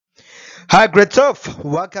Hi, great stuff.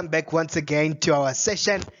 Welcome back once again to our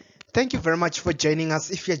session. Thank you very much for joining us.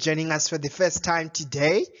 If you're joining us for the first time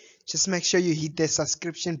today, just make sure you hit the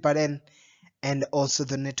subscription button and also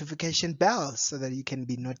the notification bell so that you can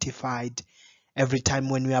be notified every time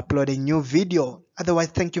when we upload a new video. Otherwise,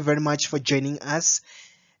 thank you very much for joining us.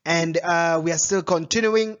 And we are still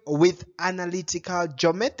continuing with analytical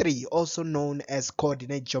geometry, also known as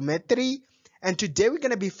coordinate geometry. And today we're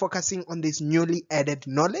going to be focusing on this newly added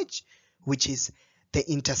knowledge, which is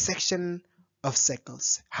the intersection of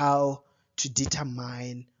circles, how to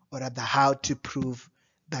determine or rather how to prove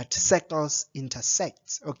that circles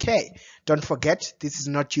intersect. Okay, don't forget, this is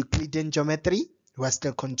not Euclidean geometry. We're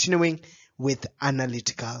still continuing with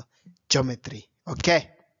analytical geometry. Okay.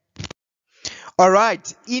 All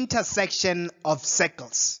right, intersection of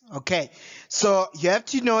circles. Okay, so you have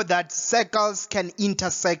to know that circles can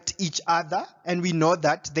intersect each other, and we know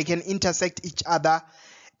that they can intersect each other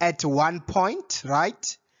at one point,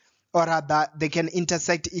 right? Or rather, they can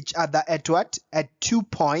intersect each other at what? At 2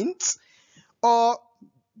 points, or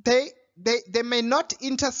they may not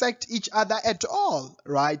intersect each other at all,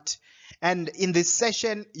 right? And in this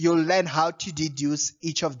session, you'll learn how to deduce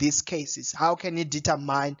each of these cases. How can you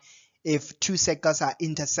determine if two circles are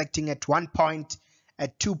intersecting at 1 point,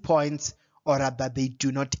 at 2 points, or rather they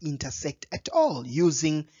do not intersect at all,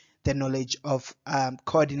 using the knowledge of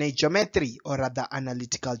coordinate geometry or rather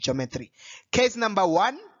analytical geometry. Case number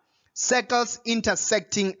 1, circles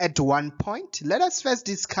intersecting at 1 point. Let us first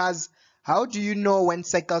discuss how do you know when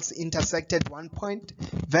circles intersect at 1 point.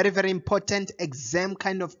 Very important exam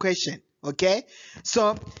kind of question. Okay,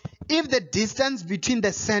 so if the distance between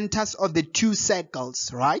the centers of the two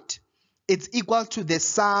circles, right, it's equal to the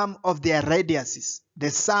sum of their radiuses.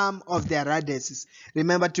 The sum of their radiuses.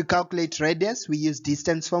 Remember, to calculate radius, we use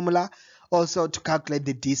distance formula. Also, to calculate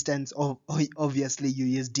the distance, obviously, you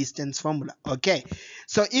use distance formula. Okay,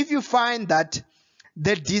 so if you find that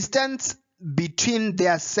the distance between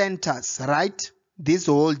their centers, right, this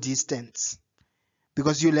whole distance,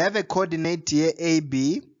 because you'll have a coordinate here,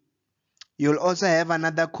 AB, you'll also have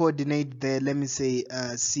another coordinate there, let me say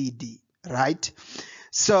CD, right?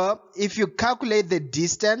 So if you calculate the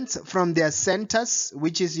distance from their centers,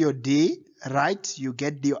 which is your D, right, you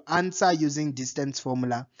get your answer using distance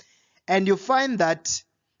formula, and you find that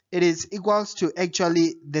it is equals to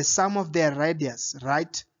actually the sum of their radius,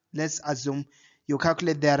 right? Let's assume you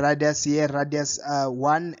calculate their radius here, radius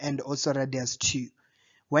 1 and also radius 2.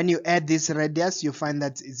 When you add this radius, you find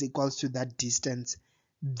that it's equals to that distance.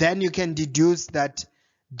 Then you can deduce that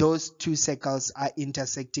those two circles are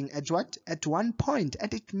intersecting at what? At 1 point.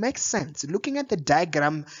 And it makes sense. Looking at the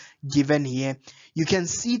diagram given here, you can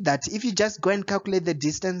see that if you just go and calculate the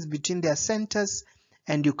distance between their centers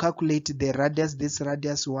and you calculate the radius, this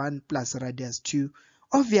radius 1 plus radius 2,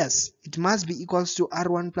 obvious, it must be equals to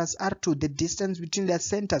R1 plus R2, the distance between their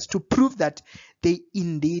centers, to prove that they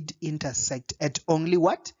indeed intersect at only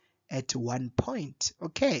what? At 1 point.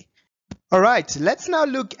 Okay. All right, let's now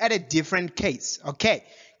look at a different case. Okay,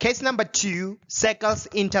 case number 2, circles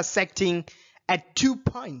intersecting at 2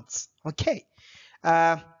 points. Okay,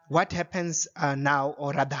 what happens now,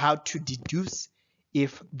 or rather how to deduce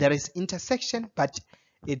if there is intersection but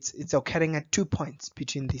it's occurring at 2 points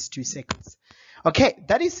between these two circles. Okay,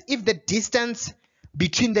 that is if the distance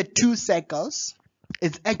between the two circles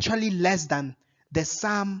is actually less than the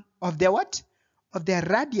sum of their what? Of their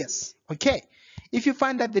radius. Okay, if you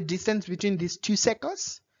find that the distance between these two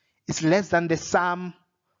circles is less than the sum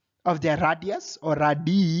of their radius or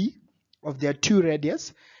radii of their two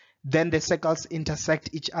radius, then the circles intersect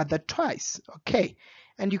each other twice. Okay,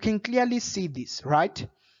 and you can clearly see this, right?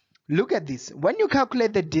 Look at this. When you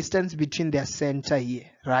calculate the distance between their center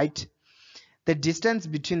here, right? The distance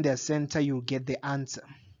between their center, you'll get the answer.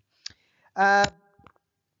 But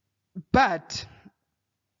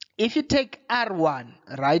if you take R1,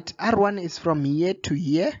 right? R1 is from here to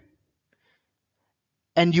here.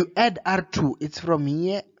 And you add R2, it's from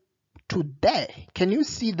here to there. Can you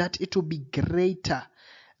see that it will be greater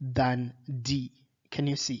than D? Can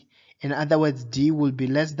you see? In other words, D will be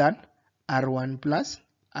less than R1 plus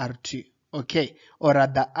R2. Okay, or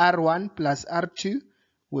rather R1 plus R2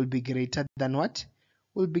 will be greater than what?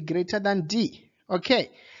 Will be greater than D.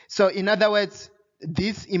 Okay, so in other words,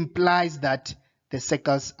 this implies that the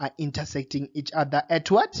circles are intersecting each other at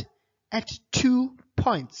what? At 2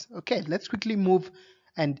 points. Okay, let's quickly move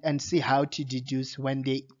and see how to deduce when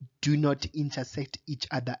they do not intersect each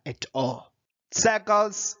other at all.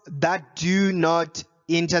 Circles that do not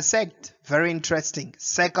intersect. Very interesting.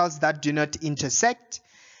 Circles that do not intersect.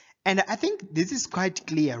 And I think this is quite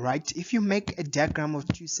clear, right? If you make a diagram of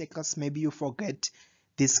two circles, maybe you forget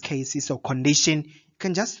these cases or condition, you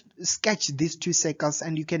can just sketch these two circles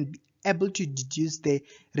and you can be able to deduce the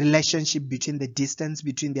relationship between the distance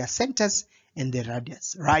between their centers and the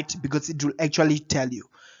radius, right? Because it will actually tell you.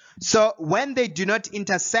 So when they do not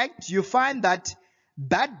intersect, you find that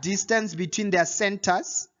that distance between their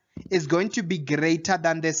centers is going to be greater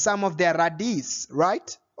than the sum of their radius,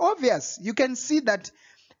 right? Obvious. You can see that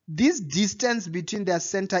this distance between their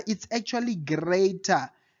center is actually greater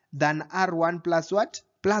than R1 plus what?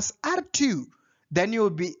 Plus R2. Then you'll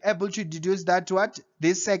be able to deduce that what?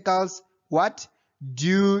 These circles what?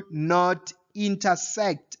 Do not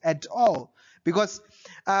intersect at all. Because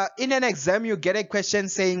in an exam you get a question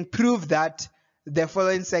saying prove that the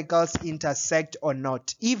following circles intersect or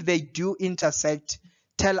not. If they do intersect,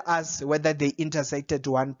 tell us whether they intersected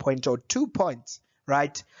 1 point or 2 points,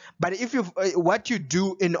 right? But if you what you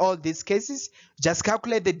do in all these cases, just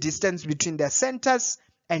calculate the distance between their centers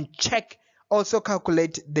and check, also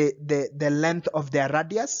calculate the length of their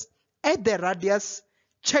radius, add the radius,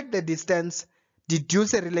 check the distance,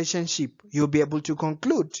 deduce a relationship. You'll be able to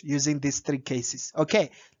conclude using these three cases.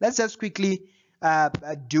 Okay, let's just quickly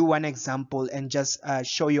do one example and just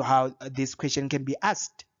show you how this question can be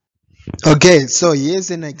asked. Okay, so here's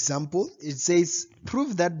an example. It says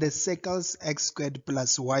prove that the circles x squared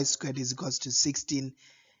plus y squared is equals to 16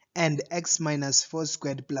 and x minus 4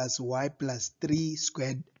 squared plus y plus 3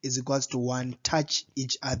 squared is equals to 1 touch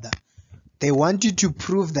each other. They want you to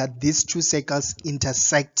prove that these two circles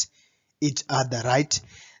intersect each other, right?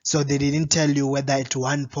 So they didn't tell you whether at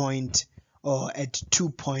 1 point or at 2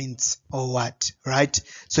 points or what, right?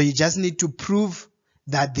 So you just need to prove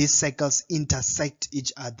that these circles intersect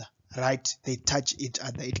each other, right? They touch each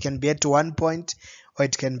other. It can be at 1 point or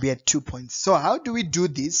it can be at 2 points. So how do we do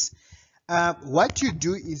this? What you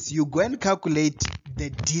do is you go and calculate the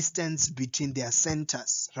distance between their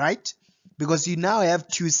centers, right? Because you now have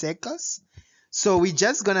two circles. So we're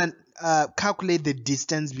just gonna calculate the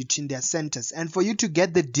distance between their centers. And for you to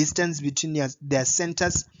get the distance between their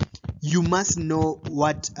centers, you must know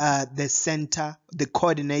what the center, the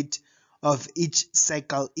coordinate of each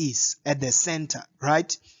circle is at the center,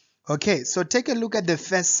 right? Okay, so take a look at the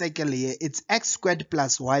first circle here. It's x squared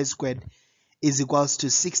plus y squared is equals to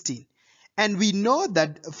 16. And we know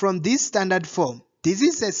that from this standard form, this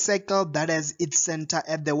is a circle that has its center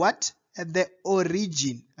at the what? At the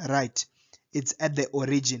origin, right? It's at the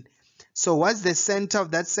origin. So what's the center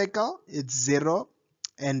of that circle? It's 0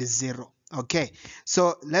 and 0. Okay,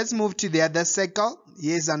 so let's move to the other circle.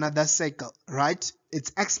 Here's another circle, right?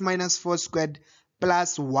 It's x minus 4 squared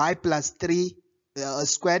plus y plus 3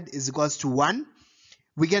 squared is equals to 1.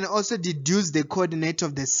 We can also deduce the coordinate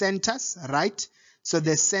of the centers, right? So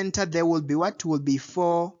the center there will be what? Will be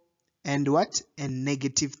 4 and what? And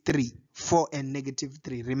negative 3. 4 and negative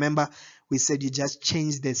 3. Remember, we said you just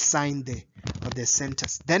change the sign there of the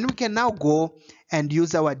centers. Then we can now go and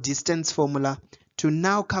use our distance formula to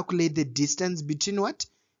now calculate the distance between what?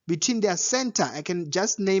 Between their center. I can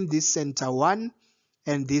just name this center 1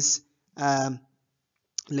 and this, let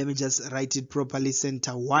me just write it properly,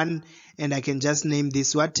 center 1. And I can just name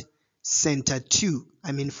this what? Center 2.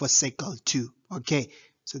 I mean for circle 2. Okay,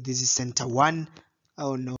 so this is center 1.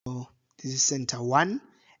 Oh no, this is center 1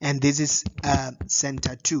 and this is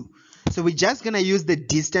center 2. So we're just gonna use the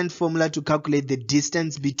distance formula to calculate the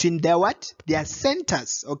distance between their what? Their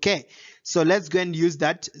centers. Okay, so let's go and use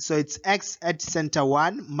that. So it's x at center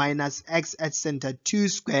 1 minus x at center 2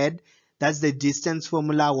 squared. That's the distance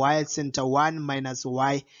formula. Y at center 1 minus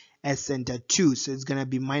y at center 2. So it's gonna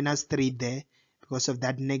be minus 3 there because of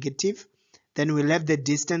that negative. Then we'll have the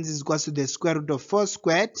distance is equal to the square root of 4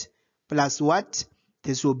 squared plus what?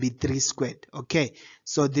 This will be 3 squared. Okay,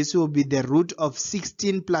 so this will be the root of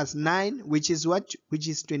 16 plus 9, which is what? Which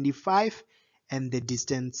is 25, and the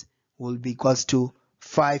distance will be equals to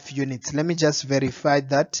 5 units. Let me just verify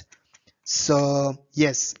that. So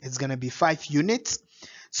yes, it's going to be 5 units.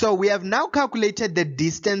 So we have now calculated the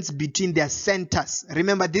distance between their centers.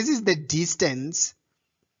 Remember, this is the distance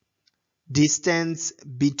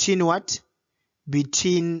between what?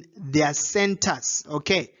 Between their centers.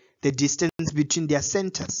 Okay, the distance between their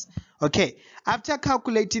centers. Okay, after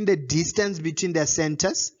calculating the distance between their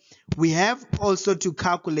centers, we have also to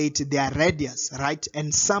calculate their radius, right?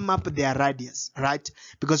 And sum up their radius, right?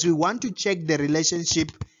 Because we want to check the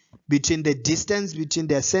relationship between the distance between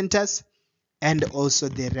their centers and also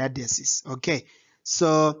the radiuses. Okay,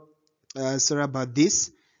 so sorry about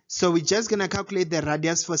this. So we're just gonna calculate the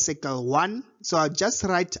radius for circle 1. So I'll just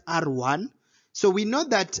write R1. So we know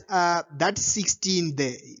that that 16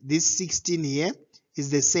 there, this 16 here is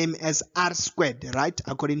the same as R squared, right?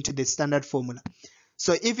 According to the standard formula.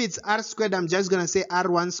 So if it's r squared, I'm just going to say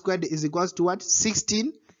r1 squared is equals to what?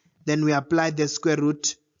 16. Then we apply the square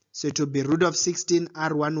root. So it will be root of 16.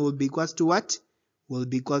 R1 will be equals to what? Will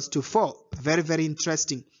be equals to 4. Very, very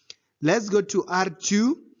interesting. Let's go to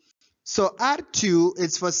R2. So R2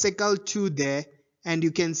 is for circle 2 there. And you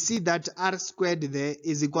can see that r squared there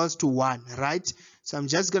is equals to 1, right? So I'm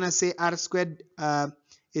just going to say r squared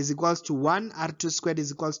is equals to 1. R2 squared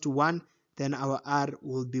is equals to 1. Then our r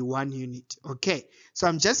will be 1 unit. Okay, so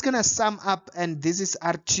I'm just going to sum up, and this is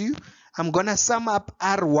R2. I'm going to sum up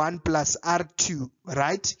R1 plus R2,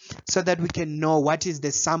 right? So that we can know what is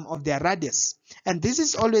the sum of their radius. And this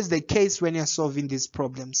is always the case when you're solving these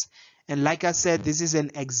problems. And like I said, this is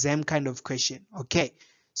an exam kind of question. Okay,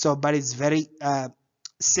 so but it's very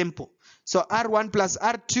simple. So R1 plus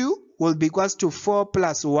R2 will be equals to 4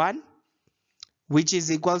 plus 1, which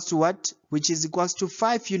is equals to what? Which is equals to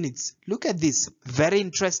 5 units. Look at this. Very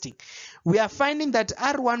interesting. We are finding that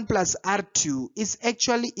R1 plus R2 is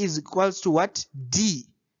equals to what? D.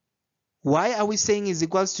 Why are we saying is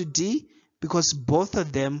equals to D? Because both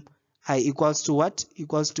of them are equals to what?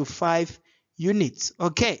 Equals to 5 units.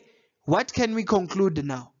 Okay. What can we conclude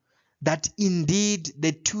now? That indeed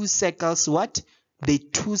the two circles what? The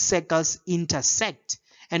two circles intersect.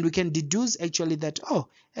 And we can deduce actually that, oh,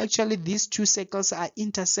 actually these two circles are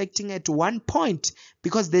intersecting at one point,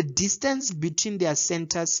 because the distance between their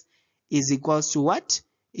centers is equals to what?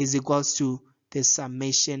 Is equals to the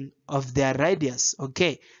summation of their radius.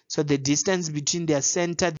 Okay, so the distance between their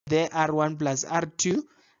center there, R1 plus R2,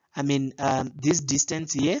 this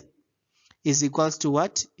distance here is equals to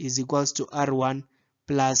what? Is equals to R1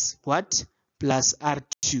 plus what? Plus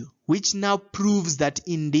R2, which now proves that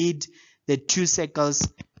indeed the two circles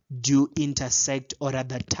do intersect, or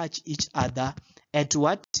rather touch each other at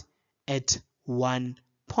what? At one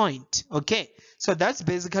point. Okay, so that's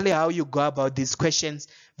basically how you go about these questions.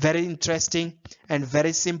 Very interesting and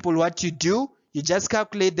very simple. What you do, you just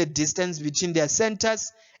calculate the distance between their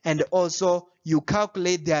centers, and also you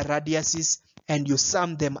calculate their radiuses and you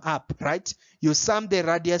sum them up, right? You sum the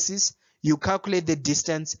radiuses, you calculate the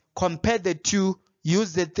distance, compare the two,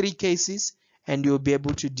 use the three cases, and you'll be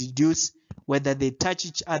able to deduce whether they touch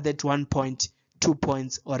each other at 1 point, 2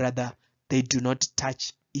 points, or rather they do not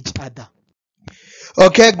touch each other.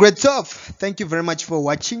 Okay, great stuff. Thank you very much for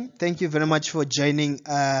watching. Thank you very much for joining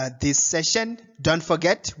this session. Don't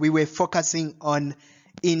forget, we were focusing on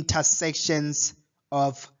intersections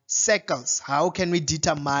of circles. How can we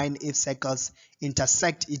determine if circles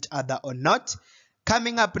intersect each other or not?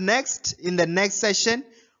 Coming up next, in the next session,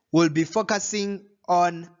 we'll be focusing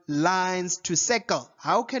on lines to circle.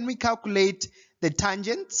 How can we calculate the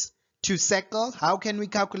tangents to circle? How can we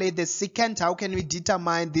calculate the secant? How can we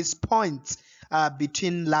determine these points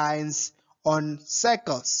between lines on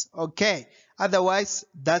circles? Okay, otherwise,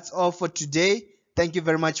 that's all for today. Thank you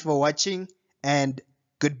very much for watching, and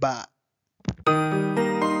goodbye.